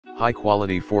High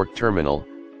quality fork terminal,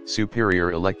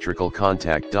 superior electrical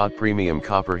contact. Premium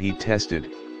copper heat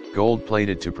tested, gold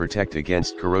plated to protect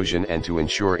against corrosion and to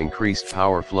ensure increased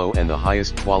power flow and the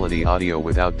highest quality audio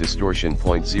without distortion.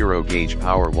 0 gauge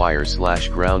power wire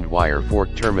 / ground wire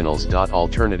fork terminals.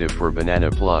 Alternative for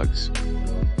banana plugs.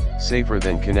 Safer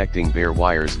than connecting bare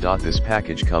wires. This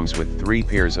package comes with 3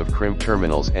 pairs of crimp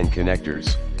terminals and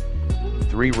connectors,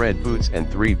 3 red boots and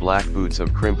 3 black boots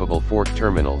of crimpable fork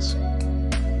terminals.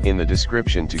 In the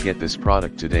description to get this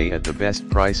product today at the best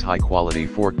price. High quality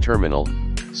fork terminal,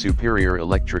 superior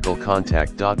electrical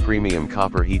contact. Premium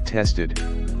copper heat tested,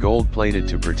 gold plated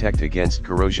to protect against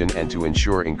corrosion and to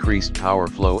ensure increased power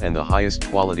flow and the highest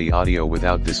quality audio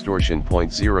without distortion.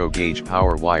 0 gauge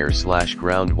power wire /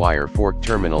 ground wire fork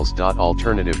terminals.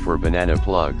 Alternative for banana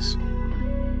plugs.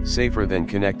 Safer than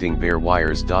connecting bare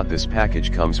wires. This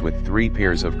package comes with 3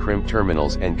 pairs of crimp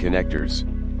terminals and connectors,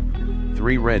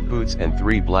 3 red boots and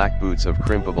 3 black boots of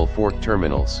crimpable fork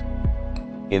terminals.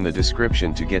 In the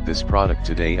description to get this product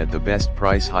today at the best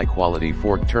price. High quality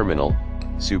fork terminal,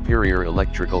 superior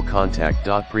electrical contact.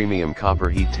 Premium copper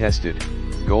heat tested,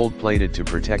 gold plated to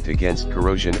protect against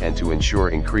corrosion and to ensure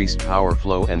increased power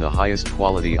flow and the highest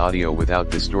quality audio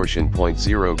without distortion.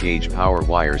 0 gauge power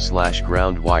wire /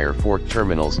 ground wire fork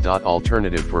terminals.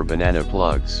 Alternative for banana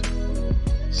plugs.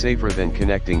 Safer than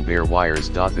connecting bare wires.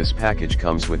 This package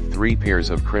comes with 3 pairs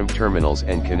of crimp terminals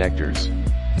and connectors,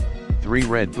 3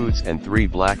 red boots and 3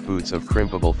 black boots of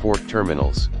crimpable fork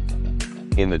terminals.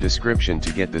 In the description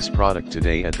to get this product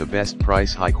today at the best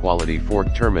price. High quality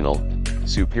fork terminal,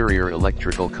 superior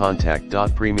electrical contact.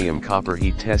 Premium copper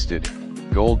heat tested,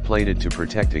 gold plated to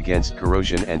protect against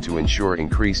corrosion and to ensure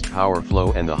increased power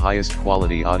flow and the highest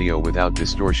quality audio without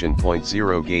distortion.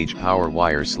 0 gauge power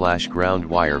wire / ground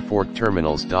wire fork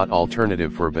terminals.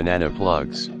 Alternative for banana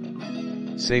plugs.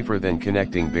 Safer than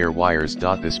connecting bare wires.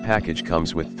 This package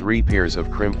comes with 3 pairs of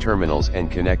crimp terminals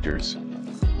and connectors,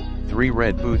 3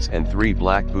 red boots and 3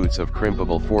 black boots of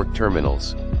crimpable fork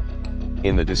terminals.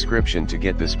 In the description to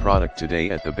get this product today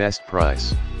at the best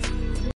price.